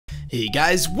Hey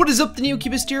guys, what is up?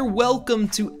 TheNeoCubest here. Welcome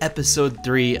to episode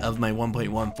 3 of my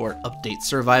 1.14 update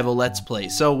survival let's play.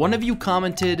 So one of you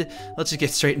commented, let's just get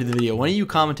straight into the video. One of you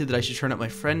commented that I should turn up my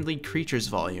friendly creatures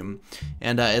volume.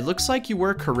 And it looks like you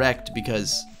were correct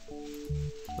because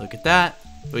look at that.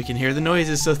 We can hear the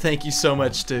noises, so thank you so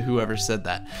much to whoever said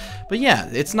that. But yeah,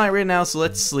 it's night right now, so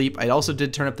let's sleep. I also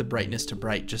did turn up the brightness to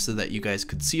bright just so that you guys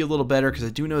could see a little better, because I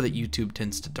do know that YouTube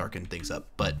tends to darken things up.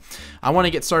 But I want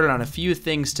to get started on a few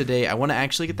things today. I want to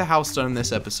actually get the house done in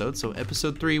this episode, so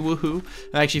episode 3, woohoo.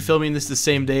 I'm actually filming this the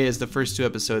same day as the first 2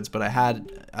 episodes, but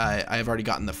I've already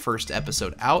gotten the first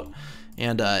episode out.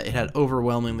 And it had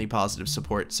overwhelmingly positive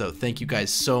support, so thank you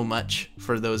guys so much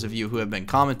for those of you who have been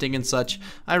commenting and such.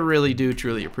 I really do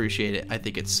truly appreciate it. I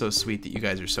think it's so sweet that you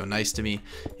guys are so nice to me,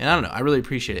 and I don't know, I really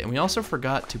appreciate it. And we also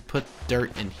forgot to put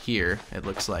dirt in here, it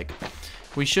looks like.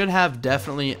 We should have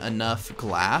definitely enough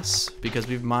glass because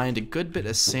we've mined a good bit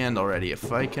of sand already.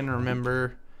 If I can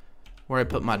remember where I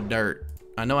put my dirt.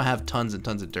 I know I have tons and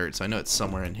tons of dirt, so I know it's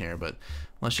somewhere in here, but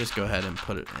let's just go ahead and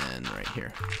put it in right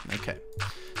here. Okay.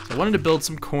 So I wanted to build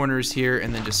some corners here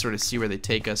and then just sort of see where they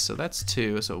take us. So that's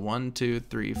 2. So 1, 2,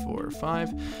 3, 4,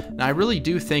 5. Now I really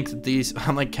do think that these,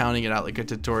 I'm like counting it out like a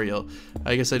tutorial.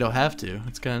 I guess I don't have to.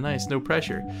 It's kind of nice, no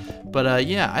pressure. But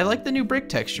yeah, I like the new brick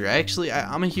texture.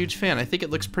 I'm a huge fan. I think it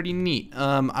looks pretty neat.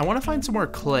 I want to find some more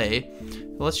clay.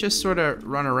 Let's just sort of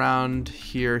run around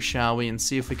here, shall we, and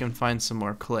see if we can find some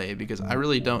more clay, because I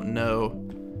really don't know.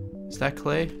 Is that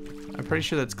clay? I'm pretty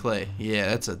sure that's clay.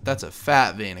 Yeah, that's a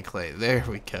fat vein of clay. There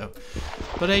we go.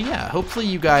 But yeah, hopefully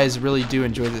you guys really do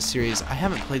enjoy this series. I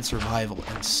haven't played survival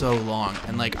in so long,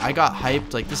 and like I got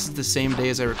hyped. Like this is the same day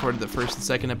as I recorded the first and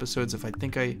second episodes. If I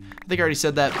think I already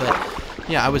said that, but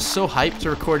yeah, I was so hyped to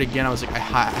record again. I was like, I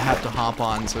have to hop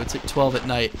on. So it's like 12 at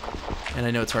night, and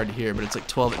I know it's hard to hear, but it's like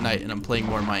 12 at night, and I'm playing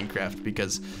more Minecraft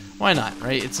because why not,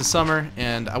 right? It's the summer,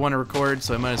 and I want to record,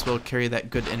 so I might as well carry that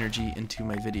good energy into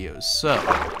my videos. So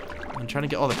I'm trying to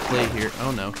get all the clay here.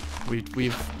 Oh no,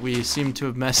 we seem to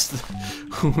have messed.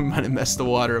 We might have messed the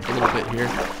water up a little bit here.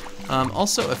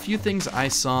 Also, a few things I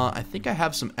saw. I think I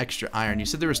have some extra iron. You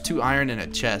said there was 2 iron in a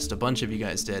chest. A bunch of you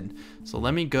guys did. So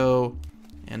let me go.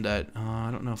 And I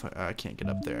don't know if I can't get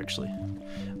up there actually.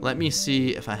 Let me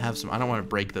see if I have some. I don't want to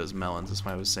break those melons. That's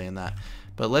why I was saying that.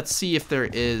 But let's see if there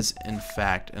is, in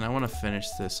fact. And I want to finish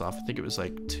this off. I think it was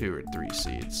like 2 or 3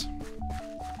 seeds.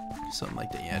 Something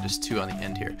like that. Yeah, just 2 on the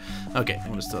end here. Okay, I'm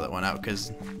gonna throw that one out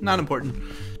because not important.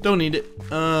 Don't need it.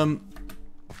 So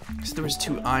there was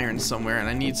 2 iron somewhere, and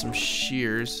I need some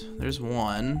shears. There's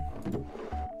 1.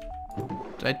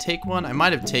 Did I take one? I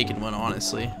might have taken one,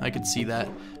 honestly. I could see that.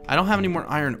 I don't have any more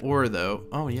iron ore though.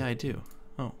 Oh yeah, I do.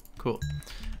 Oh, cool.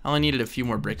 I only needed a few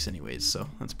more bricks anyways, so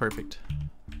that's perfect.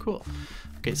 Cool.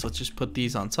 Okay, so let's just put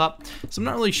these on top. So I'm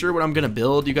not really sure what I'm gonna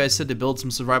build. You guys said to build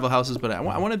some survival houses, but I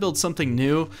want to build something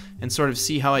new and sort of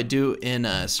see how I do in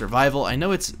survival. I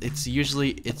know it's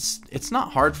usually it's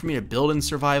not hard for me to build in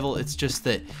survival. It's just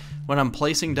that when I'm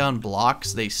placing down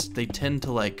blocks, they tend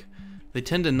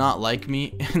to not like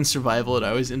me in survival, and I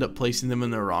always end up placing them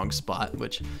in the wrong spot,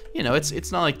 which, you know,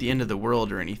 it's not like the end of the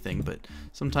world or anything, but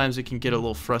sometimes it can get a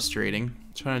little frustrating.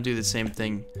 I'm trying to do the same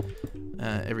thing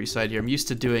every side here. I'm used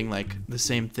to doing like the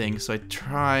same thing, so I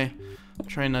try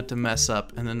not to mess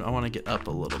up, and then I want to get up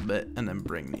a little bit and then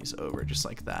bring these over just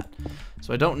like that.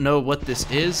 So I don't know what this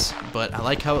is, but I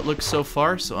like how it looks so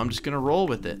far, so I'm just gonna roll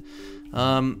with it.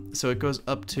 So it goes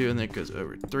up 2, and then it goes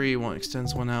over 3, 1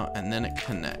 extends 1 out, and then it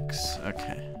connects.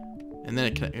 Okay, and then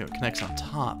it connects on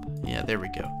top. Yeah, there we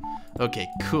go. Okay,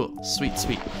 cool, sweet.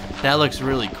 That looks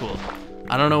really cool.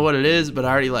 I don't know what it is, but I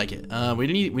already like it.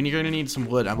 We're gonna need some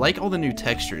wood. I like all the new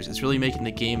textures. It's really making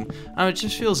the game, it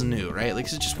just feels new, right? Like,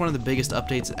 it's just one of the biggest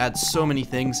updates. It adds so many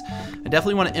things. I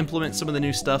definitely want to implement some of the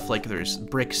new stuff. Like, there's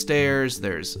brick stairs.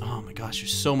 There's, oh my gosh,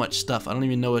 there's so much stuff. I don't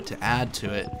even know what to add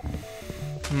to it.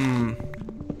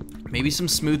 Maybe some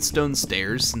smooth stone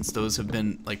stairs, since those have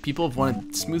been, like, people have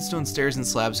wanted smooth stone stairs, and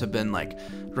slabs have been, like,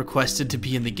 requested to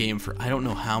be in the game for I don't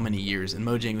know how many years, and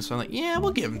Mojang was like, yeah,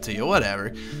 we'll give them to you, whatever.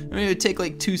 I mean, it would take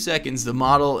like 2 seconds, the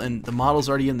model's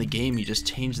already in the game, you just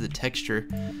change the texture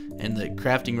and the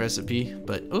crafting recipe.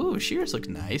 But oh, shears look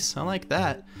nice, I like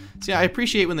that. So yeah, I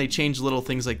appreciate when they change little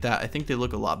things like that. I think they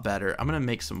look a lot better. I'm gonna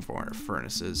make some more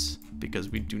furnaces because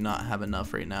we do not have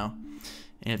enough right now.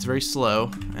 And it's very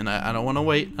slow, and I don't want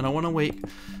to wait.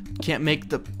 Can't make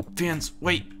the fans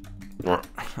wait.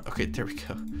 Okay, there we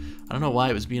go. I don't know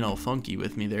why it was being all funky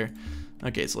with me there.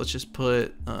 Okay, so let's just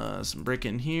put some brick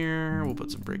in here. We'll put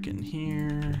some brick in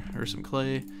here, or some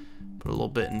clay. Put a little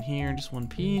bit in here, just 1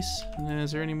 piece.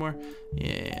 Is there any more?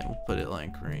 Yeah, we'll put it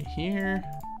like right here.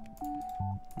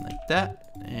 like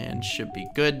that, and should be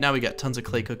good. Now we got tons of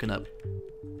clay cooking up.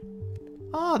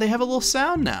 Oh, they have a little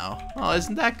sound now. Oh,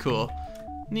 isn't that cool?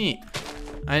 Neat.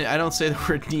 I don't say the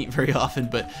word neat very often,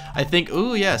 but I think,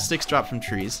 ooh, yeah, sticks drop from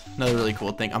trees. Another really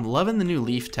cool thing. I'm loving the new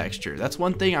leaf texture. That's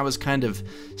one thing I was kind of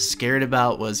scared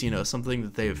about was, you know, something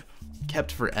that they've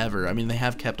kept forever. I mean, they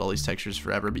have kept all these textures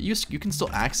forever, but you can still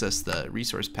access the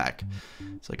resource pack.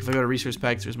 So like if I go to resource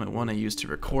pack, there's my one I use to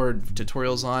record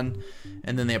tutorials on,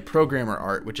 and then they have programmer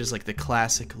art, which is like the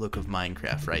classic look of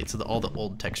Minecraft, right? So all the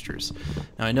old textures.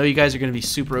 Now I know you guys are going to be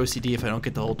super OCD if I don't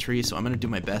get the whole tree, so I'm going to do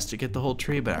my best to get the whole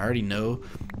tree, but I already know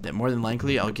that more than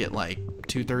likely I'll get like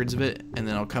 2/3 of it, and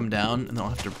then I'll come down, and then I'll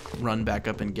have to run back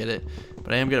up and get it.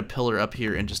 But I am going to pillar up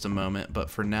here in just a moment,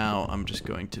 but for now I'm just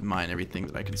going to mine everything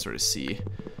that I can sort of see,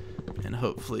 and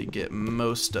hopefully get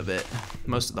most of it,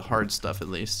 most of the hard stuff at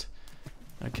least.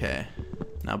 Okay,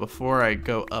 now before I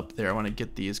go up there, I want to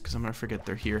get these because I'm going to forget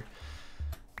they're here.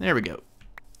 There we go.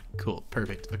 Cool,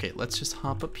 perfect. Okay, let's just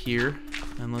hop up here,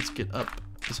 and let's get up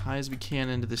as high as we can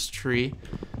into this tree,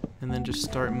 and then just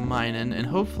start mining, and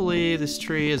hopefully this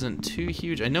tree isn't too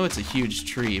huge. I know it's a huge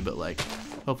tree, but like,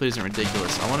 hopefully it isn't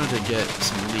ridiculous. I wanted to get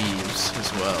some leaves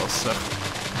as well, so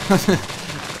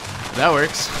that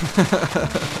works.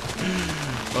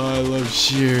 Oh, I love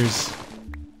shears.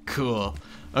 Cool.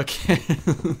 Okay.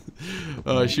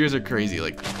 Oh, shears are crazy.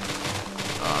 Like,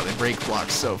 oh, they break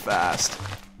blocks so fast.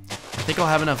 I think I'll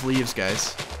have enough leaves,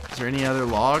 guys. Is there any other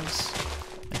logs?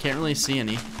 I can't really see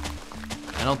any.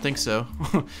 I don't think so.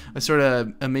 I sort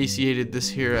of emaciated this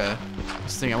here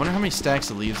this thing. I wonder how many stacks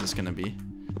of leaves it's gonna be.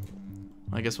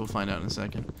 I guess we'll find out in a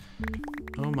second.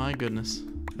 Oh my goodness,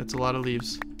 that's a lot of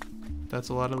leaves. That's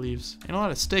a lot of leaves and a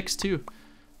lot of sticks too.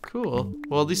 Cool.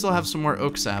 Well, at least I'll have some more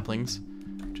oak saplings,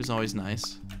 which is always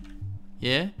nice.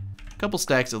 Yeah, a couple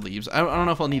stacks of leaves. I don't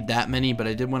know if I'll need that many, but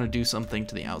I did want to do something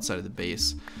to the outside of the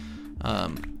base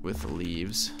with the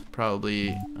leaves. Probably,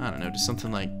 I don't know, just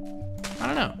something like, I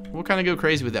don't know. We'll kind of go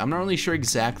crazy with it. I'm not really sure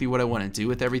exactly what I want to do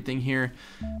with everything here,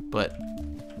 but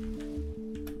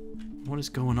what is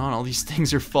going on? All these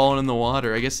things are falling in the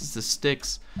water. I guess it's the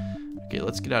sticks. Okay,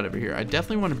 let's get out over here. I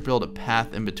definitely want to build a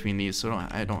path in between these so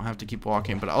I don't have to keep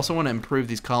walking, but I also want to improve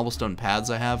these cobblestone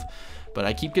paths I have. But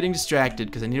I keep getting distracted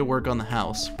because I need to work on the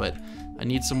house, but I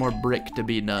need some more brick to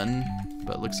be done.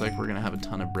 But it looks like we're going to have a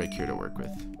ton of brick here to work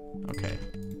with. Okay.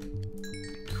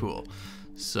 Cool.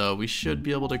 So we should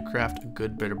be able to craft a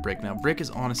good bit of brick. Now, brick is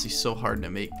honestly so hard to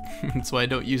make. That's why I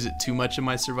don't use it too much in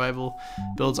my survival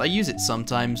builds. I use it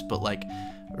sometimes, but like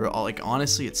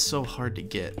honestly, it's so hard to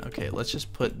get. Okay, let's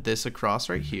just put this across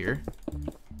right here.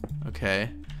 Okay.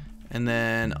 And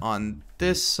then on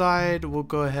this side, we'll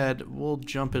go ahead, we'll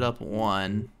jump it up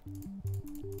 1.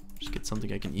 Just get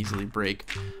something I can easily break.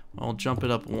 I'll jump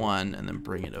it up 1 and then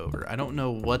bring it over. I don't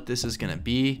know what this is gonna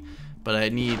be, but I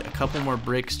need a couple more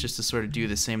bricks just to sort of do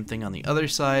the same thing on the other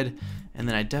side. And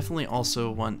then I definitely also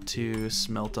want to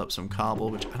smelt up some cobble,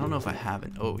 which I don't know if I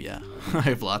haven't. Oh yeah, I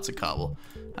have lots of cobble.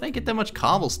 How did I get that much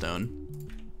cobblestone?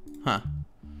 Huh.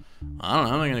 I don't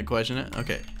know, I'm not gonna question it.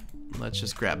 Okay, let's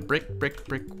just grab brick, brick,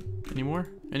 brick. Any more?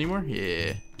 Any more?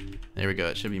 Yeah. There we go,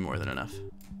 it should be more than enough.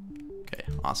 Okay,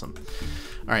 awesome.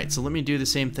 All right, so let me do the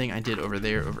same thing I did over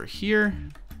there, over here.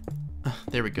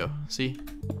 There we go, see?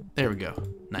 There we go,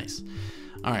 nice.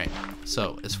 All right,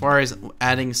 so as far as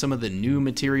adding some of the new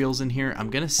materials in here, I'm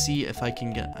gonna see if I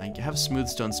can get, I have smooth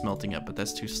stone smelting up, but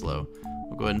that's too slow.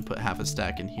 We'll go ahead and put half a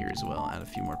stack in here as well, add a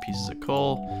few more pieces of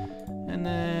coal, and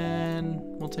then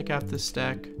we'll take half this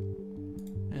stack,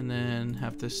 and then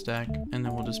half this stack, and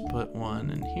then we'll just put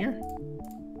 1 in here,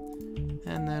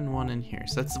 and then 1 in here.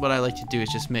 So that's what I like to do, is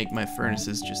just make my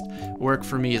furnaces just work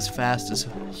for me as fast as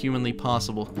humanly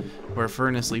possible, or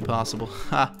furnacely possible.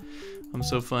 Ha! I'm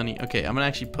so funny. Okay, I'm gonna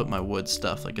actually put my wood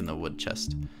stuff like in the wood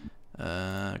chest.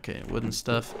 Okay, wooden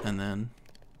stuff, and then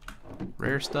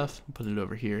rare stuff. Put it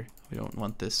over here. We don't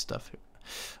want this stuff.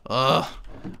 Ugh.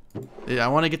 I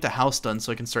want to get the house done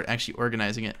so I can start actually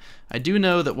organizing it. I do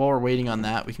know that while we're waiting on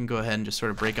that, we can go ahead and just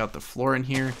sort of break out the floor in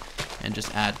here and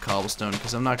just add cobblestone,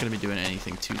 because I'm not going to be doing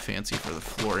anything too fancy for the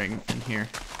flooring in here.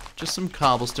 Just some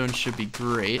cobblestone should be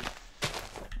great.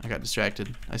 I got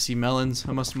distracted. I see melons.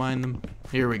 I must mine them.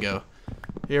 Here we go.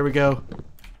 Here we go.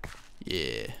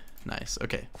 Yeah. Nice.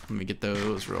 Okay. Let me get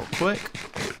those real quick.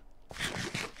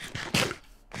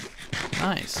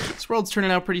 Nice. This world's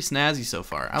turning out pretty snazzy so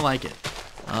far. I like it.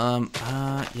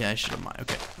 Yeah, I should have mined.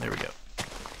 Okay, there we go.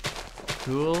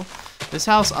 Cool. This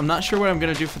house, I'm not sure what I'm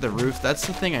gonna do for the roof. That's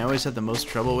the thing I always had the most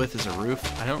trouble with, is a roof.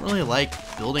 I don't really like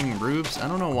building roofs. I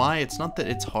don't know why. It's not that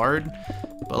it's hard,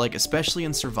 but like especially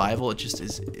in survival, it's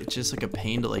just like a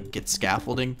pain to like get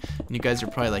scaffolding. And you guys are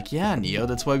probably like, yeah, Neo,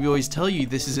 that's why we always tell you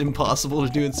this is impossible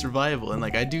to do in survival. And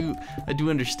like I do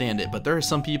understand it, but there are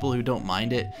some people who don't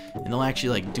mind it, and they'll actually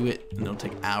like do it, and it'll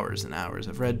take hours and hours.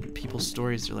 I've read people's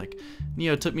stories. They're like,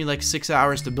 Neo, it took me like 6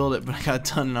 hours to build it, but I got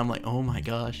it done. And I'm like, oh my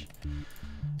gosh.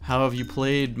 How have you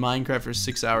played Minecraft for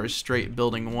 6 hours straight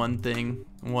building one thing,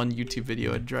 one YouTube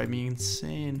video? It'd drive me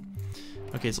insane.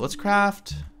 Okay, so let's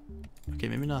craft. Okay,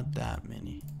 maybe not that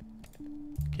many.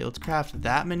 Okay, let's craft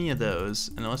that many of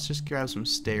those, and let's just grab some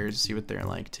stairs, see what they're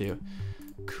like too.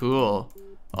 Cool.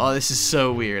 Oh, this is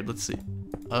so weird. Let's see.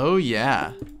 Oh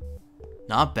yeah,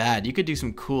 not bad. You could do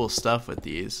some cool stuff with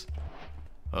these.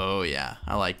 Oh yeah,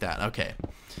 I like that. Okay.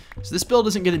 So this build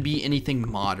isn't going to be anything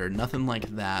modern, nothing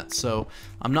like that. So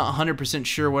I'm not 100%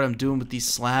 sure what I'm doing with these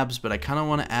slabs, but I kind of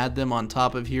want to add them on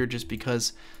top of here just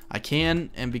because I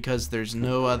can, and because there's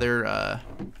no other...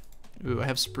 Ooh, I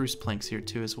have spruce planks here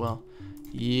too as well.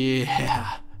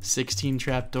 Yeah, 16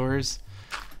 trapdoors.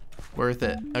 Worth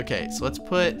it. Okay, so let's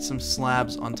put some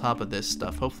slabs on top of this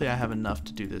stuff. Hopefully I have enough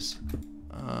to do this.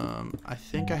 I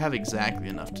think I have exactly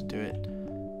enough to do it.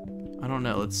 I don't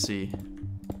know, let's see.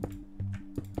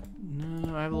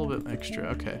 I have a little bit extra.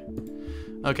 Okay.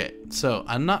 Okay, so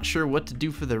I'm not sure what to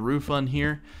do for the roof on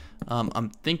here. I'm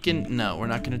thinking, no, we're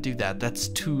not gonna do that. That's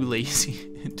too lazy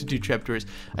to do trapdoors.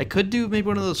 I could do maybe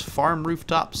one of those farm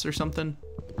rooftops or something.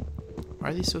 Why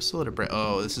are these so slow to break?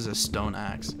 Oh, this is a stone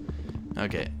axe.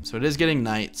 Okay, so it is getting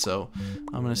night, so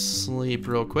I'm gonna sleep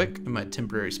real quick in my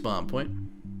temporary spawn point.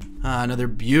 Another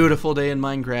beautiful day in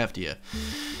Minecraft, yeah.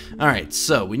 Alright,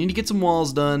 so we need to get some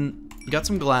walls done. Got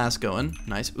some glass going.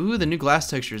 Nice. Ooh, the new glass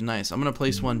texture is nice. I'm going to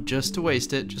place one just to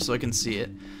waste it, just so I can see it.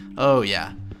 Oh,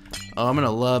 yeah. Oh, I'm going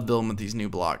to love building with these new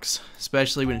blocks,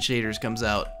 especially when shaders comes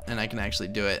out and I can actually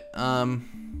do it.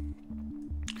 I'm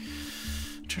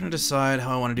trying to decide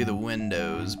how I want to do the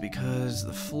windows because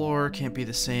the floor can't be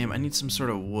the same. I need some sort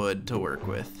of wood to work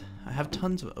with. I have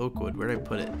tons of oak wood. Where did I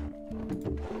put it?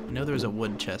 I know there was a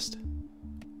wood chest.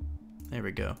 There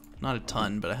we go. Not a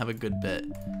ton, but I have a good bit.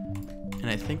 And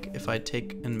I think if I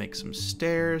take and make some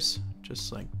stairs,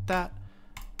 just like that.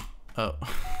 Oh,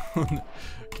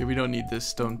 okay, we don't need this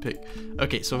stone pick.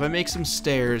 Okay, so if I make some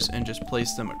stairs and just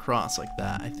place them across like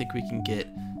that, I think we can get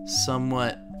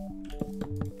somewhat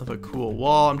of a cool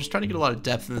wall. I'm just trying to get a lot of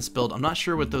depth in this build. I'm not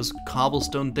sure what those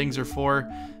cobblestone things are for,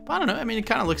 but I don't know. I mean, it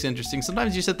kind of looks interesting.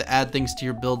 Sometimes you just have to add things to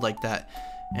your build like that,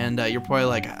 and you're probably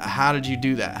like, how did you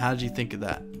do that? How did you think of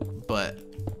that? But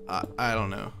I don't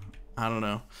know. I don't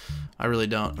know. I really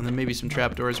don't. And then maybe some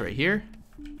trapdoors right here.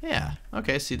 Yeah,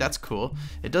 okay, see, that's cool.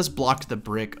 It does block the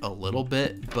brick a little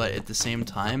bit, but at the same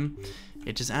time,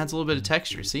 it just adds a little bit of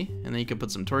texture, see? And then you can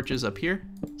put some torches up here,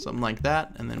 something like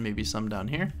that, and then maybe some down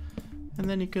here. And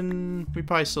then you can, we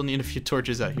probably still need a few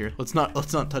torches out here. Let's not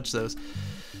touch those.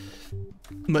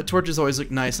 But torches always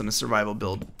look nice on a survival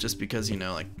build, just because, you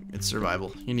know, like, it's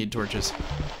survival. You need torches.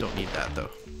 Don't need that, though.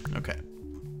 Okay.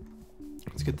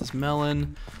 Let's get this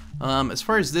melon. As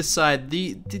far as this side,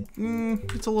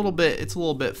 it's a little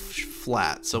bit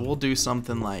flat, so we'll do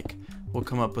something like we'll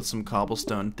come up with some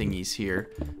cobblestone thingies here,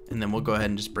 and then we'll go ahead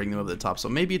and just bring them over the top. So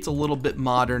maybe it's a little bit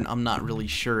modern. I'm not really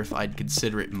sure if I'd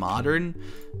consider it modern,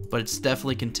 but it's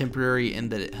definitely contemporary in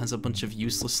that it has a bunch of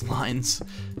useless lines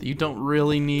that you don't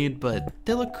really need, but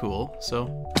they look cool,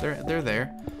 so they're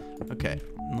there. Okay,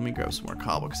 let me grab some more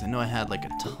cobble because I know I had like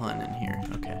a ton in here.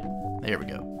 Okay, there we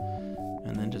go.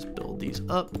 And then just build these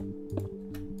up.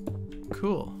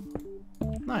 Cool.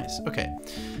 Nice. Okay.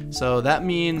 So that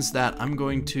means that I'm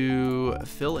going to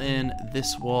fill in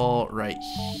this wall right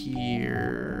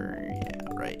here. Yeah,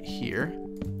 right here.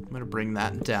 I'm going to bring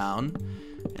that down.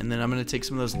 And then I'm going to take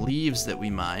some of those leaves that we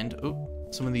mined. Oh,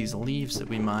 some of these leaves that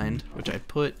we mined, which I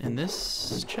put in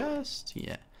this chest.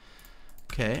 Yeah.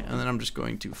 Okay. And then I'm just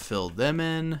going to fill them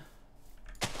in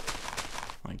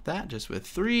like that, just with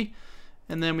 3.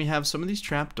 And then we have some of these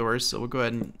trapdoors, so we'll go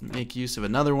ahead and make use of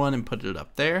another one and put it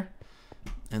up there.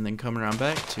 And then come around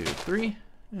back to 3,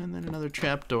 and then another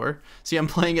trapdoor. See, I'm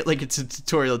playing it like it's a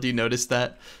tutorial. Do you notice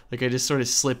that? Like I just sort of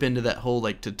slip into that whole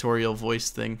like tutorial voice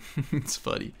thing. It's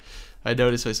funny. I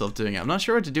noticed myself doing it. I'm not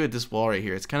sure what to do with this wall right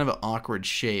here. It's kind of an awkward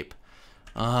shape.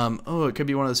 Oh, it could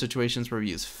be one of those situations where we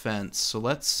use fence. So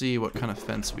let's see what kind of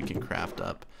fence we can craft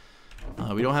up.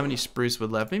 We don't have any spruce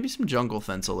wood left. Maybe some jungle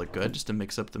fence will look good just to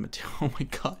mix up the material. Oh my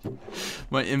god,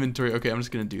 my inventory. Okay, I'm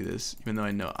just gonna do this, even though I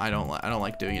know I don't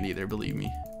like doing it either. Believe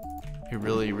me, it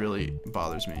really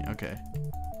bothers me. Okay.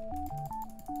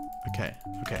 Okay,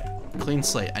 okay. Clean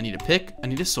slate. I need a pick. I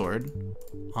need a sword,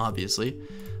 obviously.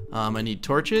 I need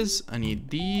torches. I need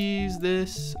these,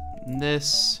 this,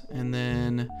 and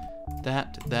then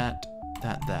that.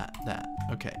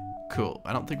 Okay, cool.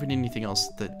 I don't think we need anything else.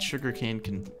 The sugarcane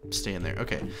can stay in there.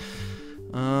 Okay.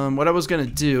 What I was gonna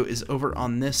do is over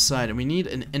on this side, and we need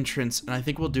an entrance, and I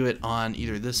think we'll do it on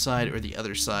either this side or the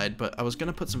other side, but I was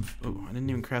gonna put some, oh, I didn't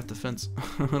even craft the fence.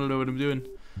 I don't know what I'm doing.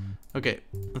 Okay,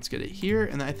 let's get it here,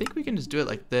 and I think we can just do it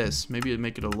like this. Maybe it'd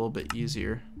make it a little bit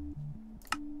easier.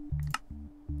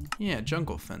 Yeah,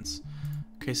 jungle fence.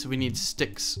 Okay, so we need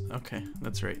sticks. Okay,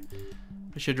 that's right.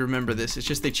 I should remember this. It's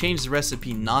just they changed the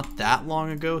recipe not that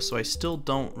long ago, so I still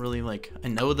don't really like, I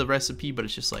know the recipe, but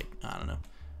it's just like, I don't know.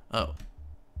 Oh,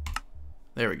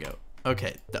 there we go.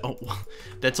 Okay, oh,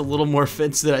 that's a little more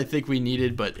fence than I think we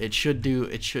needed, but it should do,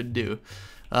 it should do.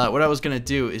 What I was gonna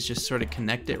do is just sort of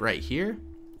connect it right here,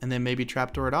 and then maybe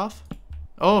trapdoor it off.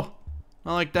 Oh,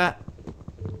 not like that.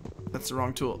 That's the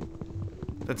wrong tool.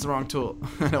 That's the wrong tool.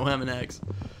 I don't have an axe.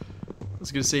 I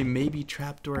was gonna say maybe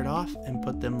trapdoor it off and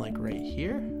put them like right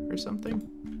here or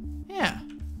something. Yeah,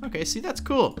 okay, see, that's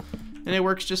cool. And it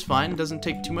works just fine. It doesn't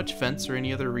take too much fence or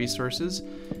any other resources.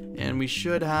 And we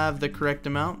should have the correct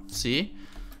amount. See?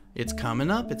 It's coming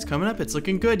up. It's coming up. It's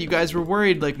looking good. You guys were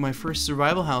worried, like my first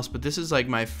survival house, but this is like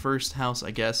my first house,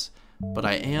 I guess. But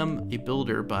I am a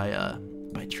builder by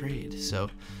trade. So,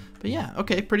 but yeah,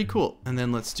 okay, pretty cool. And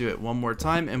then let's do it one more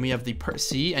time. And we have the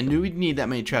see, I knew we'd need that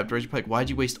many trapdoors. You're like, why'd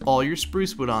you waste all your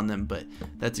spruce wood on them? But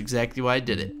that's exactly why I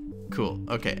did it. Cool.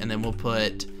 Okay, and then we'll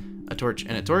put a torch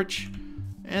and a torch.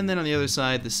 And then on the other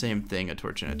side, the same thing, a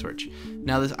torch and a torch.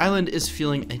 Now this island is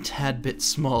feeling a tad bit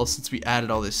small since we added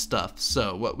all this stuff.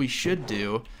 So what we should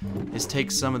do is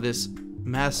take some of this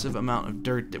massive amount of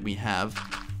dirt that we have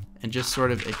and just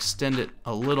sort of extend it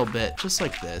a little bit, just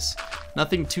like this.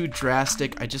 Nothing too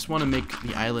drastic. I just want to make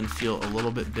the island feel a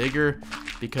little bit bigger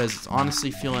because it's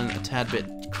honestly feeling a tad bit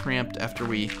cramped after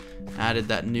we added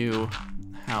that new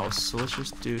house. So let's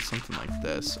just do something like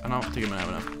this. I don't think I'm gonna have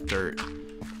enough dirt.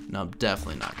 No, I'm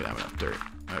definitely not gonna have enough dirt.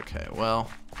 Okay, well,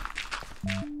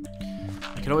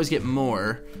 I could always get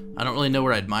more. I don't really know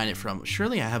where I'd mine it from.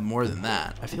 Surely I have more than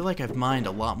that. I feel like I've mined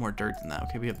a lot more dirt than that.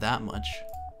 Okay, we have that much,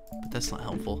 but that's not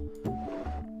helpful.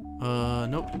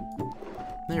 Nope.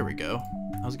 There we go.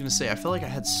 I was gonna say, I feel like I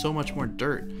had so much more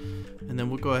dirt. And then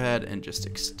we'll go ahead and just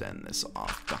extend this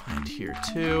off behind here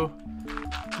too.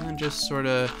 And just sort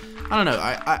of, I don't know,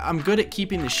 I'm good at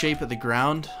keeping the shape of the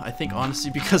ground. I think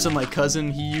honestly because of my cousin,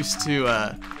 he used to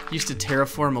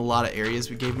terraform a lot of areas.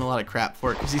 We gave him a lot of crap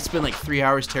for it because he spent like 3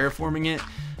 hours terraforming it.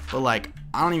 But like,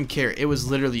 I don't even care. It was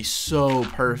literally so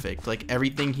perfect. Like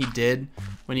everything he did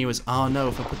when he was, oh no,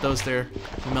 if I put those there,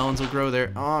 the melons will grow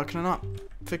there. Oh, can I not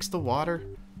fix the water?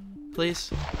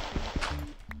 Please?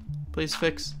 Please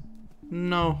fix.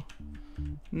 No.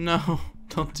 No,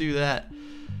 don't do that.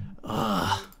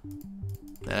 Ugh.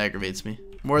 That aggravates me.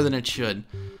 More than it should.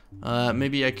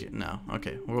 Maybe I can, no,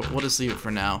 okay. We'll just leave it for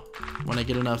now. When I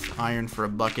get enough iron for a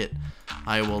bucket,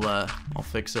 I will, I'll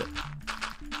fix it.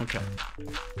 Okay.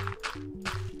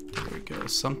 There we go,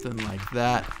 something like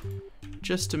that.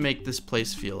 Just to make this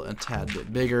place feel a tad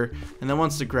bit bigger. And then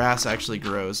once the grass actually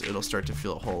grows, it'll start to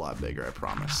feel a whole lot bigger, I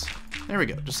promise. There we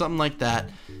go, just something like that.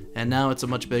 And now it's a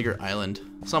much bigger island,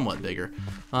 somewhat bigger.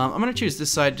 I'm gonna choose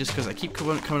this side just because I keep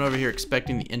coming over here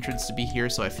expecting the entrance to be here,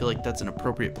 so I feel like that's an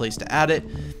appropriate place to add it.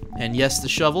 And yes, the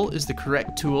shovel is the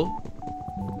correct tool.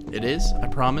 It is, I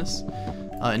promise.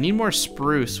 I need more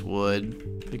spruce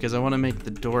wood because I want to make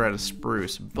the door out of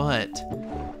spruce, but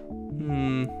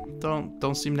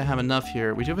don't seem to have enough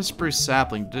here. We do have a spruce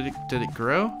sapling. Did it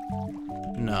grow?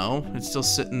 No, it's still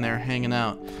sitting there hanging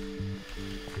out.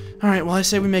 Alright, well I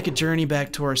say we make a journey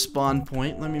back to our spawn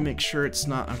point. Let me make sure it's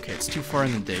not, okay, it's too far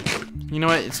in the day. You know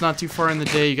what, it's not too far in the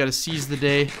day, you gotta seize the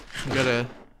day. You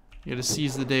gotta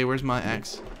seize the day. Where's my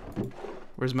axe?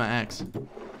 Where's my axe?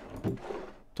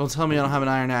 Don't tell me I don't have an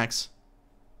iron axe.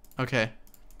 Okay.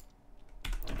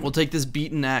 We'll take this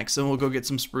beaten axe and we'll go get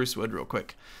some spruce wood real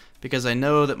quick. Because I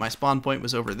know that my spawn point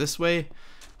was over this way.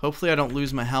 Hopefully I don't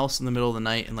lose my house in the middle of the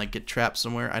night and like get trapped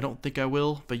somewhere. I don't think I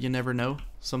will, but you never know.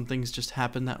 Some things just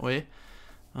happen that way.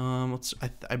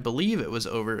 I believe it was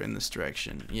over in this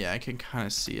direction. Yeah, I can kind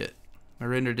of see it. My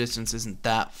render distance isn't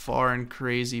that far and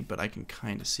crazy, but I can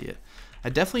kind of see it. I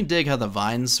definitely dig how the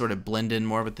vines sort of blend in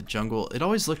more with the jungle. It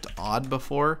always looked odd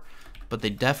before, but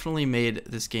they definitely made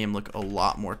this game look a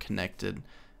lot more connected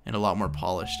and a lot more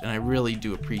polished, and I really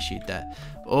do appreciate that.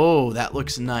 Oh, that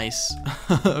looks nice.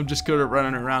 I'm just good at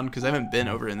running around because I haven't been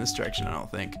over in this direction, I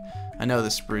don't think. I know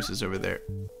the spruce is over there.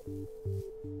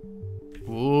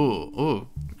 Ooh, ooh,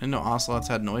 didn't know ocelots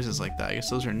had noises like that. I guess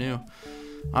those are new.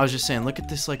 I was just saying, look at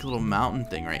this like little mountain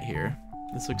thing right here.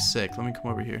 This looks sick. Let me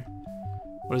come over here.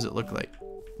 What does it look like?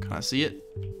 Can I see it?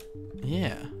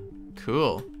 Yeah.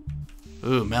 Cool.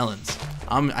 Ooh, melons.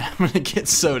 I'm gonna get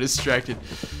so distracted.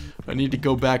 I need to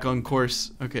go back on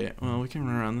course. Okay, well, we can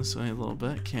run around this way a little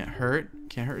bit. Can't hurt.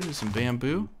 Can't hurt. Do some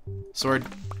bamboo. Sword.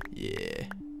 Yeah.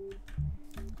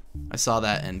 I saw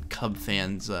that in Cub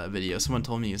Fan's video. Someone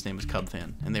told me his name was Cub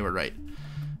Fan, and they were right.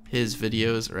 His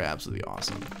videos are absolutely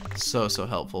awesome. So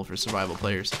helpful for survival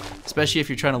players, especially if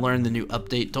you're trying to learn the new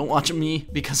update. Don't watch me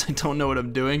because I don't know what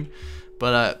I'm doing,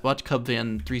 but watch Cub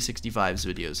Fan 365's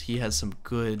videos. He has some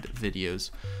good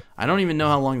videos. I don't even know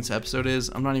how long this episode is.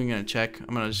 I'm not even gonna check.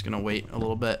 I'm just gonna wait a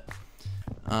little bit.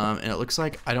 And it looks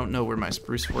like I don't know where my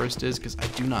spruce forest is because I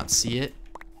do not see it.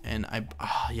 And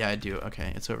yeah, I do.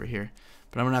 Okay, it's over here.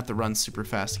 But I'm gonna have to run super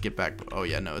fast to get back. Oh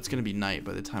yeah, no, it's gonna be night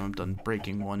by the time I'm done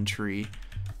breaking one tree.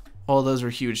 All those are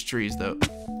huge trees though.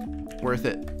 Worth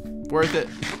it. Worth it.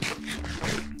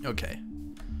 Okay.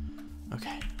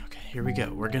 Okay. Okay, here we go.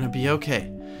 We're gonna be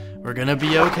okay. We're gonna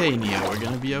be okay, Neo. We're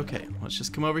gonna be okay. Let's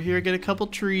just come over here, get a couple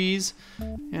trees,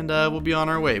 and we'll be on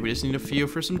our way. We just need a few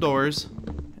for some doors.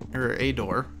 Or a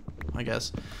door, I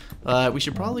guess. We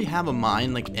should probably have a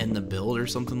mine like in the build or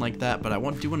something like that, but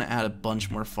I do want to add a bunch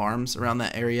more farms around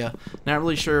that area. Not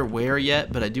really sure where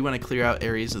yet, but I do want to clear out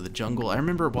areas of the jungle. I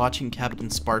remember watching Captain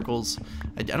Sparkles.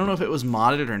 I don't know if it was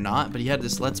modded or not, but he had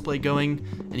this Let's Play going,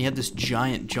 and he had this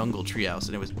giant jungle treehouse,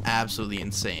 and it was absolutely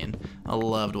insane. I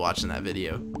loved watching that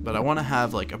video, but I want to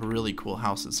have like a really cool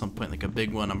house at some point, like a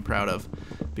big one I'm proud of,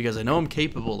 because I know I'm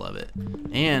capable of it,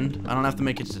 and I don't have to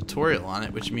make a tutorial on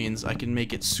it, which means I can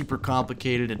make it super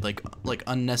complicated and like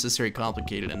unnecessary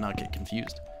complicated and not get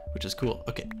confused, which is cool.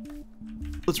 Okay,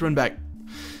 let's run back.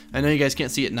 I know you guys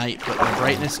can't see at night, but my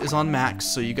brightness is on max,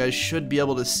 so you guys should be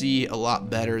able to see a lot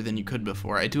better than you could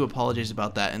before. I do apologize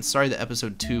about that, and sorry that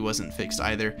episode 2 wasn't fixed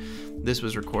either. This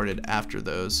was recorded after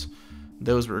those.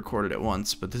 Those were recorded at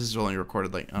once, but this is only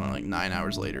recorded like, I don't know, like 9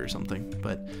 hours later or something.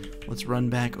 But let's run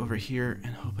back over here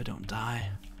and hope I don't die.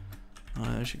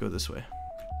 I should go this way.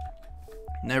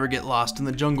 Never get lost in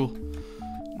the jungle.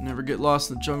 Never get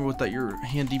lost in the jungle without your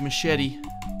handy machete.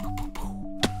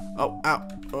 Oh, ow.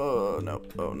 Oh, no.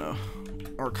 Oh, no.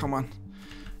 Or come on.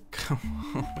 Come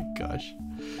on. Oh, my gosh.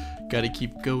 Gotta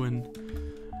keep going.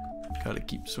 Gotta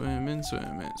keep swimming,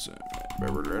 swimming,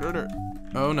 swimming.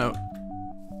 Oh, no.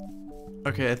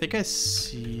 Okay, I think I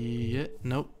see it.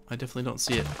 Nope, I definitely don't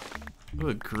see it. Ooh,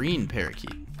 a green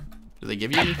parakeet. Do they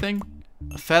give you anything?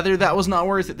 A feather? That was not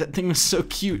worth it. That thing was so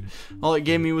cute. All it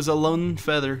gave me was a lone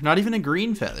feather. Not even a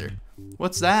green feather.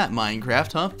 What's that,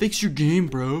 Minecraft, huh? Fix your game,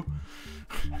 bro.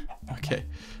 Okay.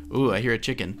 Ooh, I hear a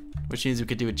chicken, which means we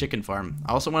could do a chicken farm.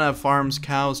 I also want to have farms,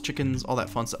 cows, chickens, all that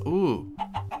fun stuff. Ooh.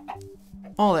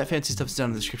 All that fancy stuff's down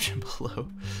in the description below.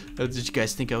 Did you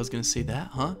guys think I was going to say that?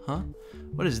 Huh? Huh?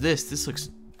 What is this? This looks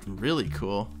really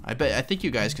cool. I think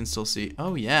you guys can still see.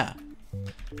 Oh, yeah.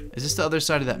 Is this the other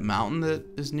side of that mountain that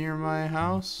is near my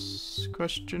house?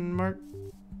 Question mark?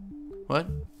 What?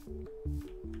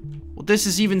 Well, this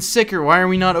is even sicker. Why are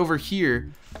we not over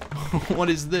here? What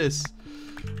is this?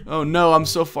 Oh, no. I'm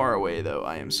so far away, though.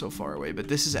 I am so far away. But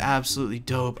this is absolutely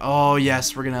dope. Oh,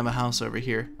 yes. We're going to have a house over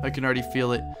here. I can already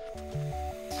feel it.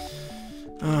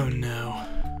 Oh, no.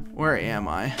 Where am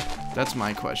I? That's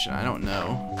my question. I don't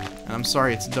know. And I'm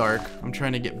sorry it's dark. I'm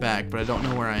trying to get back, but I don't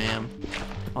know where I am.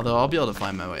 Although I'll be able to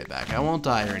find my way back. I won't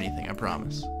die or anything, I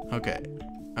promise. Okay.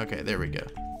 Okay, there we go.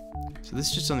 So this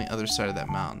is just on the other side of that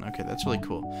mountain. Okay, that's really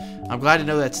cool. I'm glad to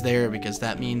know that's there because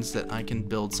that means that I can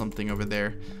build something over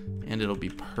there and it'll be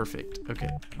perfect. Okay,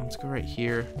 let's go right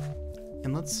here.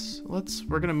 And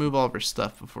we're gonna move all of our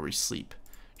stuff before we sleep.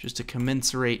 Just to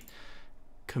commensurate.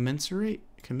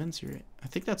 I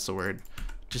think that's the word.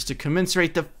 Just to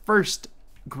commensurate the first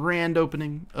grand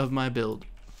opening of my build.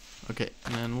 Okay,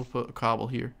 and then we'll put a cobble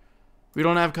here. We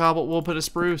don't have cobble, we'll put a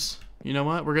spruce. You know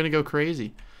what? We're gonna go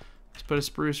crazy. Let's put a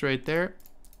spruce right there.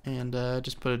 And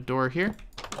just put a door here.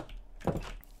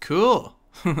 Cool.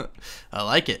 I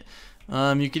like it.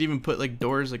 You could even put like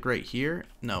doors like right here.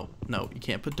 No, you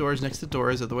can't put doors next to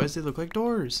doors, otherwise they look like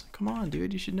doors. Come on,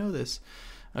 dude, you should know this.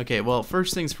 Okay, well,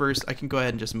 first things first, I can go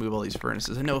ahead and just move all these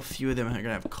furnaces. I know a few of them are going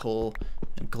to have coal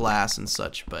and glass and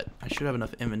such, but I should have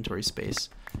enough inventory space.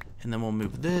 And then we'll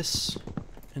move this,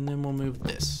 and then we'll move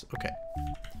this. Okay.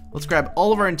 Let's grab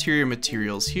all of our interior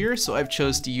materials here. So I've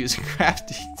chose to use a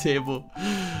crafting table.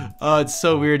 Oh, it's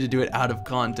so weird to do it out of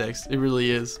context. It really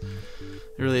is.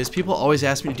 It really is. People always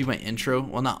ask me to do my intro.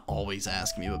 Well, not always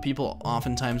ask me, but people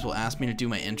oftentimes will ask me to do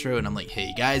my intro, and I'm like,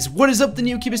 hey guys, what is up?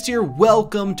 TheNeoCubest here.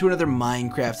 Welcome to another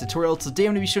Minecraft tutorial. Today I'm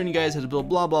gonna be showing you guys how to build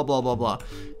blah blah blah blah blah.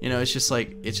 You know, it's just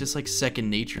like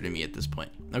second nature to me at this point.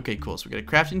 Okay, cool. So we got a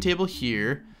crafting table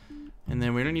here, and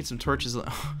then we're gonna need some torches.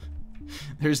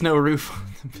 There's no roof on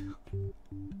the build.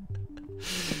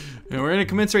 And we're gonna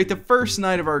commensurate the first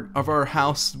night of our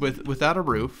house without a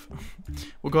roof.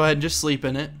 We'll go ahead and just sleep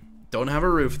in it. Don't have a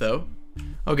roof though.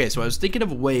 Okay, so I was thinking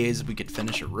of ways we could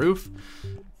finish a roof,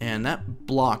 and that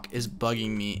block is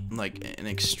bugging me like an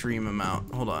extreme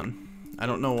amount. Hold on. I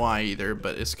don't know why either,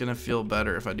 but it's gonna feel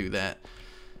better if I do that.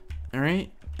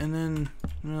 Alright, and then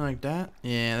like that.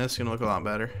 Yeah, that's gonna look a lot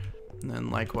better. And then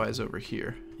likewise over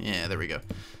here. Yeah, there we go.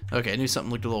 Okay, I knew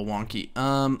something looked a little wonky.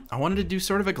 I wanted to do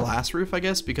sort of a glass roof, I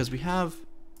guess, because we have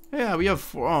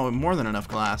more than enough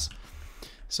glass.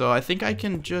 So I think I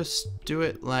can just do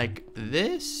it like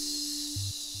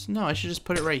this. No, I should just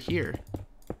put it right here.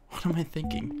 What am I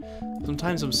thinking?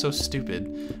 Sometimes I'm so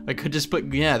stupid. I could just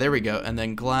put, yeah, there we go. And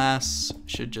then glass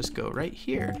should just go right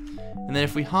here. And then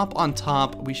if we hop on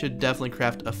top, we should definitely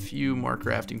craft a few more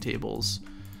crafting tables.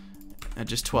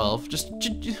 Just 12, just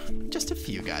a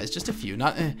few, guys, just a few,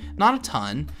 not a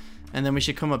ton. And then we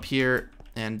should come up here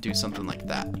and do something like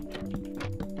that.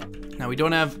 Now we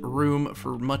don't have room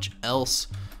for much else,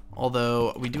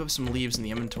 although we do have some leaves in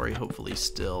the inventory, hopefully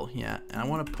still. Yeah, and I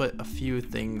want to put a few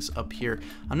things up here.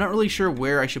 I'm not really sure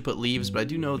where I should put leaves, but I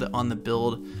do know that on the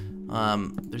build,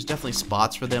 there's definitely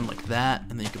spots for them like that,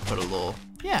 and then you could put a little.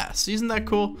 Yeah, so isn't that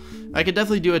cool? I could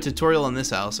definitely do a tutorial on this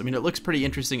house. I mean, it looks pretty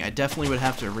interesting. I definitely would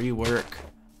have to rework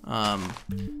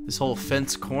this whole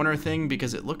fence corner thing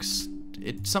because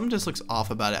something just looks off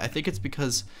about it. I think it's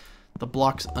because the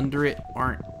blocks under it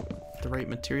aren't the right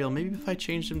material. Maybe if I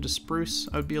changed them to spruce,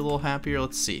 I would be a little happier.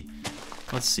 Let's see.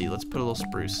 Let's put a little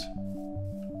spruce.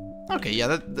 Okay, yeah,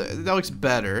 that looks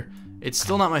better. It's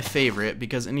still not my favorite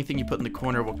because anything you put in the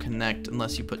corner will connect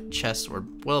unless you put chests or,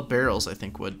 well, barrels I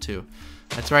think would too.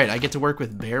 That's right, I get to work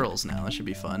with barrels now. That should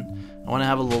be fun. I want to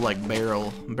have a little like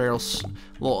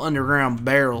little underground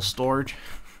barrel storage.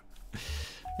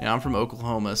 Yeah, I'm from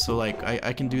Oklahoma, so like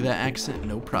I can do that accent,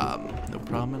 no problem. No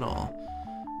problem at all.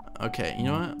 Okay, you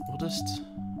know what? We'll just,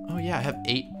 oh yeah, I have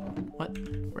 8. What?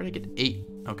 Where did I get 8?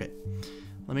 Okay.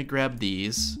 Let me grab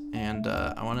these, and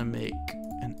I want to make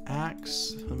an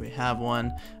axe. Let me have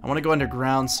one. I want to go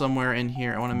underground somewhere in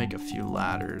here. I want to make a few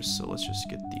ladders, so let's just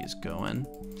get these going.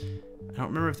 I don't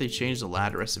remember if they changed the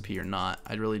ladder recipe or not.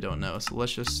 I really don't know. So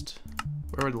let's just,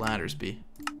 where would ladders be?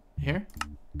 Here?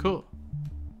 Cool.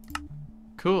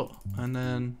 Cool. And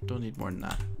then, don't need more than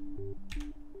that.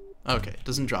 Okay, it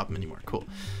doesn't drop them anymore. Cool.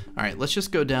 Alright, let's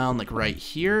just go down like right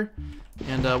here.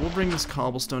 And we'll bring this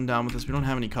cobblestone down with us. We don't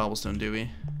have any cobblestone, do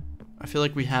we? I feel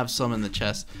like we have some in the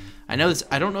chest. I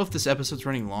don't know if this episode's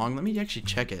running long. Let me actually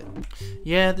check it.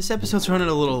 Yeah, this episode's running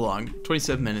a little long.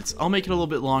 27 minutes. I'll make it a little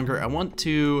bit longer. I want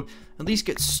to at least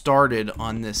get started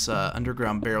on this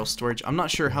underground barrel storage. I'm not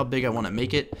sure how big I want to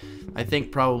make it. I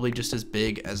think probably just as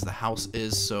big as the house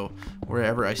is. So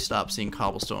wherever I stop seeing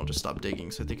cobblestone, I'll just stop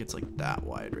digging. So I think it's like that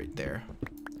wide right there.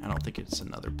 I don't think it's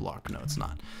another block. No, it's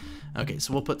not. Okay,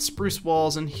 so we'll put spruce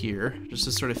walls in here just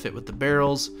to sort of fit with the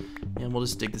barrels. And we'll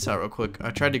just dig this out real quick.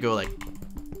 I tried to go like,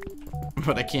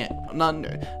 but I can't. I'm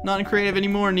not creative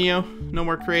anymore, Neo. No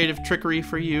more creative trickery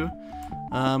for you.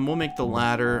 We'll make the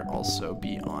ladder also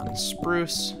be on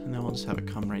spruce, and then we'll just have it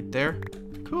come right there.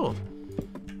 Cool.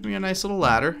 We got a nice little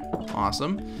ladder.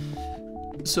 Awesome.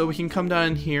 So we can come down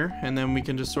in here, and then we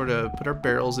can just sort of put our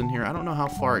barrels in here. I don't know how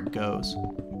far it goes,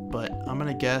 but I'm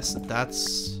gonna guess that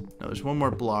that's. No, there's one more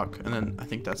block, and then I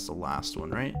think that's the last one,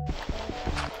 right?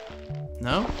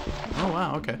 No? Oh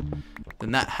wow. Okay.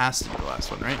 Then that has to be the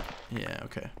last one, right? Yeah,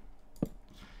 okay.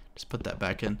 Just put that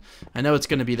back in. I know it's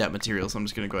going to be that material, so I'm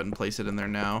just going to go ahead and place it in there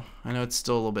now. I know it's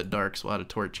still a little bit dark, so we'll add a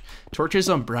torch. Torches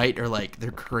on bright are like,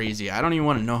 they're crazy. I don't even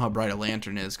want to know how bright a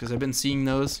lantern is, because I've been seeing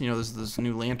those. You know, there's those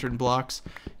new lantern blocks.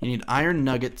 You need iron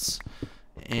nuggets,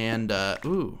 and,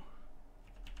 ooh.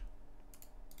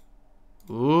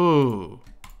 Ooh.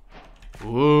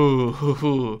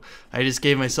 Ooh. I just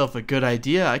gave myself a good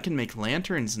idea. I can make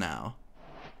lanterns now.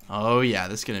 Oh yeah,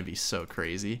 this is gonna be so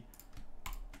crazy.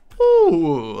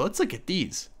 Ooh, let's look at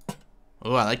these.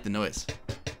 Oh, I like the noise.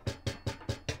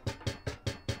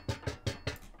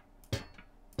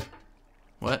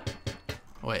 What?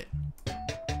 Wait.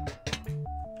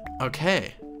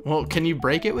 Okay. Well, can you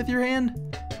break it with your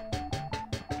hand?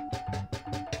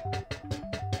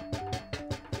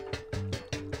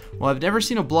 Well, I've never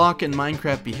seen a block in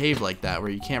Minecraft behave like that, where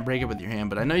you can't break it with your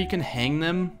hand, but I know you can hang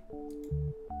them.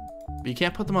 But you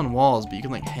can't put them on walls, but you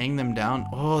can like hang them down.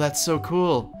 Oh, that's so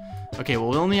cool. Okay, well,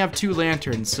 we only have 2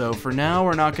 lanterns, so for now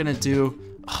we're not gonna do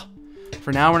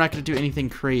anything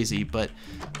crazy, but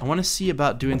I want to see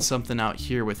about doing something out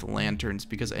here with lanterns,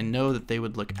 because I know that they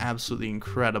would look absolutely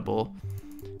incredible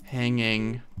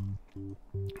hanging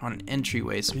on an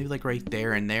entryway. So maybe like right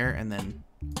there, and then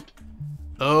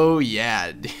oh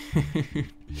yeah.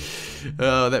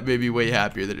 Oh, that made me way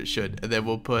happier than it should. And then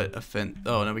we'll put a fence.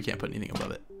 Oh no, we can't put anything above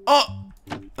it. Oh,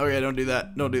 okay, don't do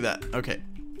that, don't do that. Okay,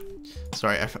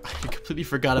 sorry, I completely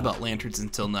forgot about lanterns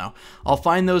until now. I'll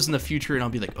find those in the future and I'll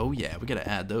be like, oh yeah, we gotta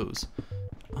add those.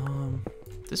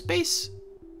 This base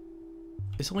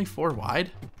is only 4 wide.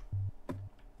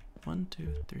 1, 2,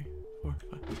 3, 4,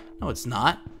 5. No, it's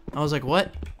not. I was like,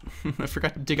 what? I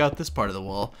forgot to dig out this part of the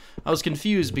wall. I was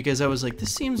confused because I was like,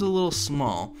 this seems a little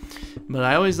small. But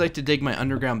I always like to dig my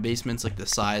underground basements like the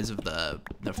size of the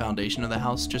foundation of the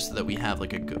house, just so that we have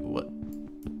like a good, what?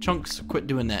 Chunks, quit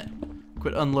doing that.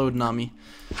 Quit unloading on me.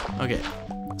 Okay,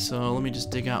 so let me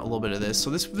just dig out a little bit of this. So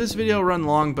this video will run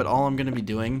long, but all I'm going to be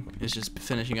doing is just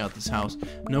finishing out this house.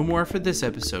 No more for this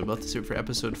episode. We'll have to do it for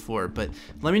episode 4. But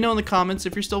let me know in the comments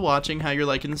if you're still watching, how you're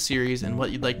liking the series, and what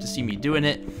you'd like to see me do in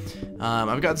it.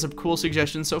 I've gotten some cool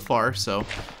suggestions so far, so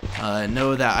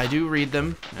know that I do read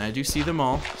them, and I do see them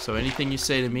all. So anything you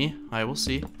say to me, I will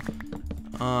see.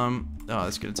 Oh,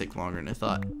 that's going to take longer than I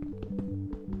thought.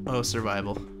 Oh,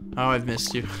 survival. Oh, I've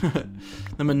missed you.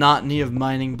 The monotony of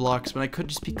mining blocks, when I could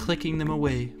just be clicking them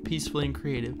away, peacefully and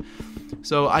creative.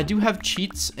 So I do have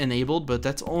cheats enabled, but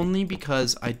that's only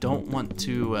because I don't want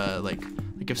to, like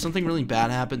if something really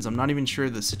bad happens, I'm not even sure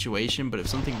of the situation, but if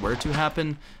something were to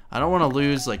happen, I don't want to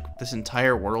lose, like, this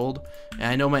entire world. And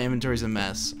I know my inventory's a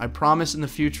mess. I promise in the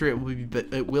future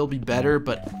it will be better,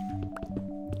 but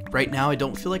right now I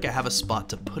don't feel like I have a spot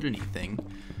to put anything.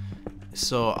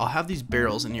 So I'll have these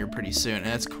barrels in here pretty soon, and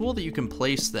it's cool that you can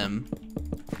place them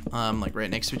like right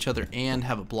next to each other and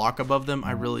have a block above them.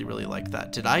 I really like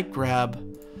that. Did I grab?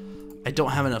 I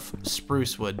don't have enough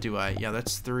spruce wood, do I? Yeah,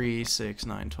 that's 3, 6,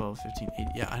 9, 12, 15, 18.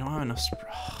 Yeah, I don't have enough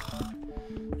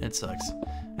it sucks.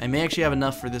 I may actually have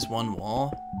enough for this one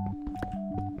wall.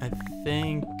 I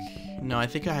think no, I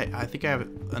think I have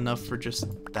enough for just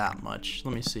that much.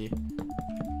 Let me see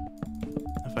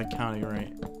if I counted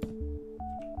right.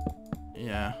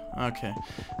 Yeah, okay.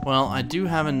 Well, I do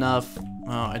have enough.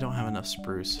 Oh, I don't have enough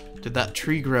spruce. Did that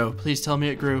tree grow? Please tell me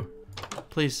it grew.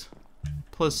 Please.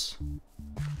 Please.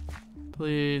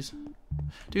 Please.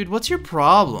 Dude, what's your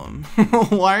problem?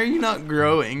 Why are you not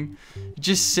growing? You're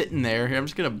just sitting there. Here, I'm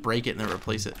just gonna break it and then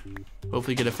replace it.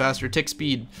 Hopefully get a faster tick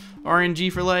speed.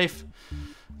 RNG for life.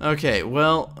 Okay,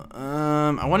 well,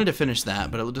 I wanted to finish that,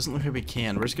 but it doesn't look like we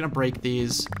can. We're just gonna break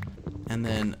these and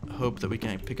then hope that we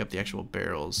can pick up the actual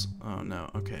barrels. Oh no,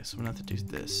 okay, so we're gonna have to do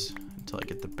this until I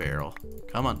get the barrel.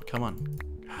 Come on, come on.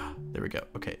 There we go.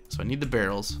 Okay, so I need the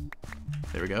barrels.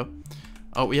 There we go.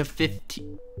 Oh, we have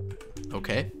 15.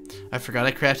 Okay, I forgot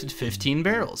I crafted 15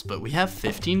 barrels, but we have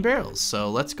 15 barrels. So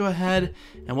let's go ahead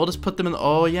and we'll just put them in the,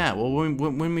 oh yeah, well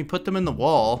when we put them in the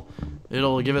wall,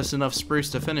 it'll give us enough spruce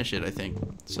to finish it, I think.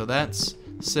 So that's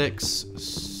 6,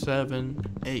 7,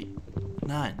 8,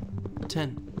 9,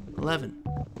 10, 11,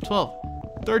 12,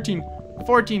 13,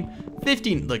 14,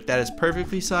 15. Look, that is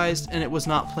perfectly sized and it was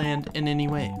not planned in any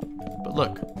way. But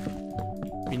look,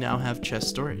 we now have chest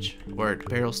storage, or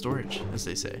barrel storage, as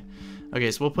they say. Okay,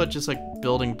 so we'll put just like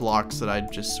building blocks that I'm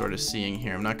just sort of seeing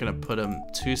here. I'm not gonna put them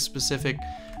too specific,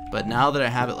 but now that I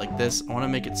have it like this, I wanna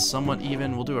make it somewhat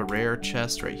even. We'll do a rare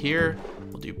chest right here.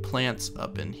 We'll do plants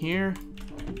up in here.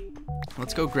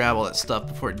 Let's go grab all that stuff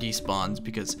before it despawns,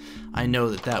 because I know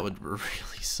that that would really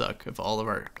suck if all of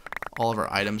our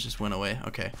items just went away.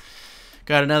 Okay,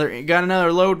 got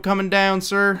another load coming down,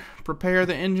 sir. Prepare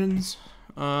the engines.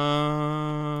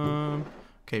 Okay,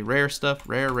 rare stuff,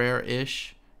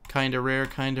 rare-ish, kinda rare.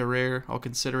 I'll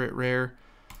consider it rare.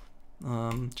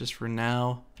 Just for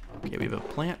now. Okay, we have a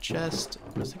plant chest.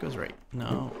 This goes right.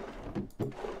 No.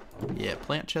 Yeah,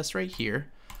 plant chest right here.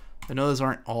 I know those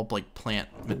aren't all like plant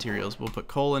materials. We'll put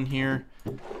coal in here.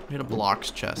 We had a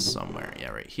blocks chest somewhere.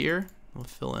 Yeah, right here. We'll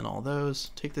fill in all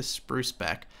those. Take this spruce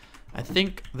back. I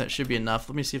think that should be enough.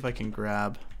 Let me see if I can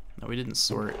grab. No, we didn't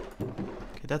sort.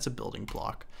 Okay, that's a building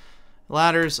block.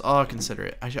 Ladders, I'll consider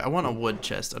it. I want a wood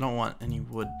chest. I don't want any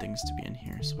wood things to be in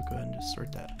here, so we'll go ahead and just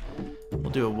sort that.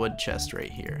 We'll do a wood chest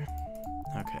right here.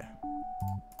 Okay.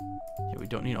 Yeah, we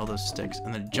don't need all those sticks.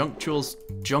 And then junk tools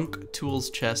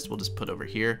chest we'll just put over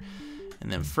here.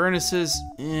 And then furnaces,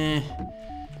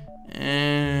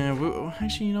 And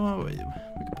actually, you know what? We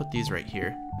can put these right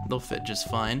here. They'll fit just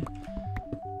fine.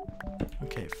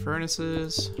 Okay,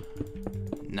 furnaces.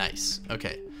 Nice.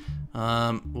 Okay.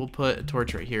 We'll put a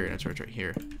torch right here and a torch right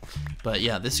here. But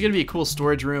yeah, this is gonna be a cool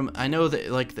storage room. I know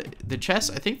that like the chests,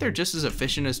 I think they're just as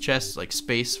efficient as chests, like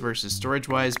space versus storage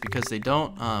wise, because they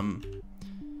don't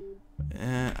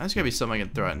that's gotta be something I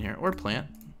can throw out in here or plant.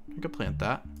 I could plant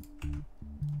that.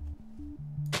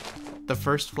 The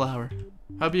first flower.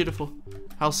 How beautiful.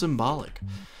 How symbolic.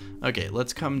 Okay,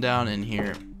 let's come down in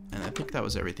here. And I think that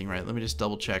was everything, right? Let me just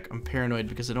double check. I'm paranoid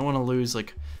because I don't want to lose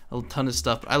like a ton of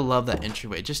stuff. I love that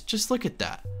entryway. Just look at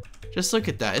that. Just look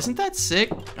at that. Isn't that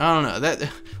sick? I don't know.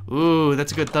 That. Ooh,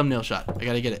 that's a good thumbnail shot. I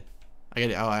gotta get it.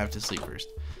 Oh, I have to sleep first.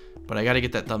 But I gotta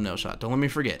get that thumbnail shot. Don't let me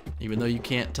forget. Even though you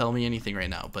can't tell me anything right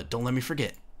now. But don't let me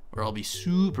forget, or I'll be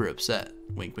super upset.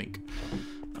 Wink, wink.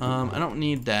 I don't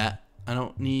need that. I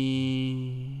don't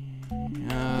need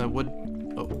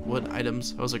wood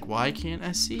items. I was like, why can't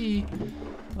I see?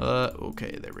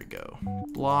 Okay, there we go.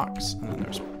 Blocks, and then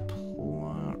there's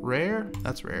rare.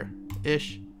 That's rare.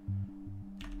 Ish.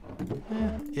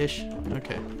 Ish.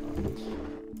 Okay.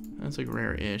 That's like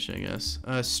rare-ish, I guess.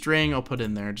 String, I'll put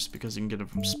in there just because you can get it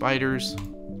from spiders.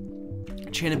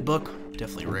 Enchanted book,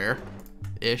 definitely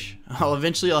rare-ish.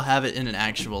 Eventually I'll have it in an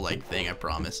actual like thing, I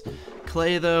promise.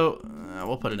 Clay though,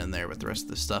 we'll put it in there with the rest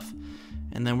of this stuff.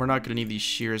 And then we're not gonna need these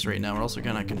shears right now. We're also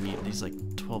not gonna need these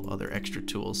like 12 other extra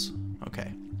tools.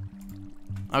 Okay.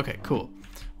 Okay, cool.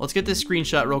 Let's get this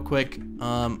screenshot real quick.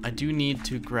 I do need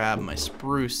to grab my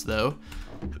spruce though.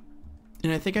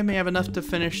 And I think I may have enough to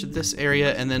finish this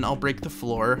area, and then I'll break the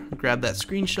floor, grab that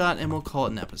screenshot, and we'll call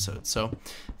it an episode. So,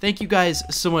 thank you guys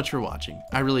so much for watching.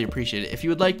 I really appreciate it. If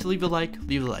you would like to leave a like,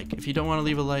 leave a like. If you don't want to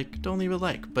leave a like, don't leave a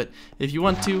like. But if you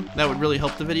want to, that would really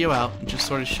help the video out, and just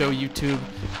sort of show YouTube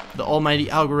the almighty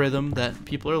algorithm that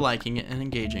people are liking it and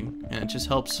engaging, and it just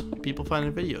helps people find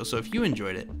the video. So if you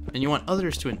enjoyed it, and you want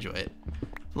others to enjoy it,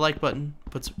 the like button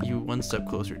puts you one step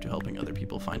closer to helping other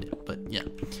people find it. But yeah,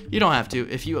 you don't have to.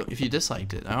 If you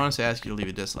disliked it, I honestly ask you to leave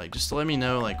a dislike just to let me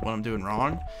know like what I'm doing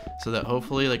wrong, so that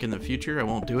hopefully like in the future I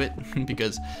won't do it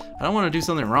because I don't want to do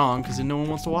something wrong because then no one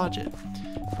wants to watch it.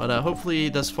 But hopefully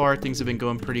thus far things have been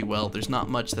going pretty well. There's not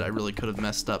much that I really could have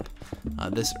messed up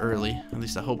this early. At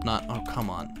least I hope not. Oh, come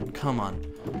on. Come on.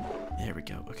 There we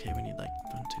go. Okay, we need like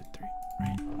 1, 2, 3,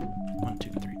 right? 1, 2,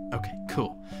 3. Okay,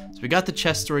 cool. So we got the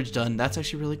chest storage done. That's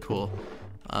actually really cool.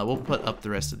 We'll put up the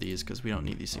rest of these because we don't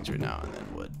need these things right now, and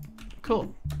then wood.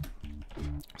 Cool.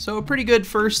 So a pretty good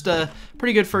first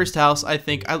house, I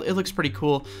think. It looks pretty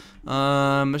cool.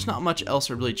 There's not much else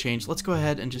that really changed. Let's go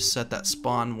ahead and just set that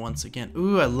spawn once again.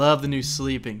 Ooh, I love the new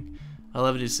sleeping. I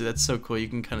love it. That's so cool. You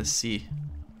can kind of see.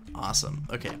 Awesome.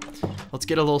 Okay, let's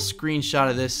get a little screenshot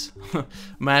of this.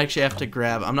 Might actually have to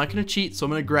grab. I'm not gonna cheat, so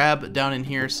I'm gonna grab down in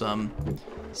here some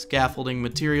scaffolding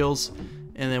materials,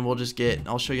 and then we'll just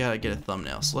I'll show you how to get a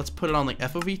thumbnail. So let's put it on like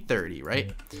FOV 30,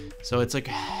 right? So it's like,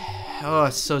 oh,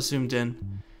 it's so zoomed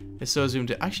in. It's so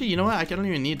zoomed in. Actually, you know what? I don't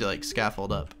even need to like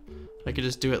scaffold up. I could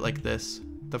just do it like this.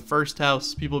 The first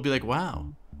house, people will be like, wow,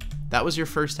 that was your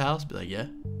first house? Be like, yeah.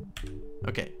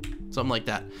 Okay, something like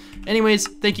that. Anyways,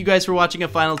 thank you guys for watching a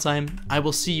final time. I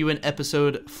will see you in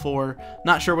episode 4.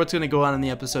 Not sure what's going to go on in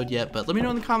the episode yet, but let me know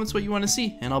in the comments what you want to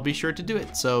see, and I'll be sure to do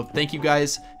it. So thank you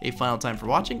guys a final time for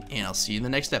watching, and I'll see you in the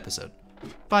next episode.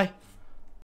 Bye.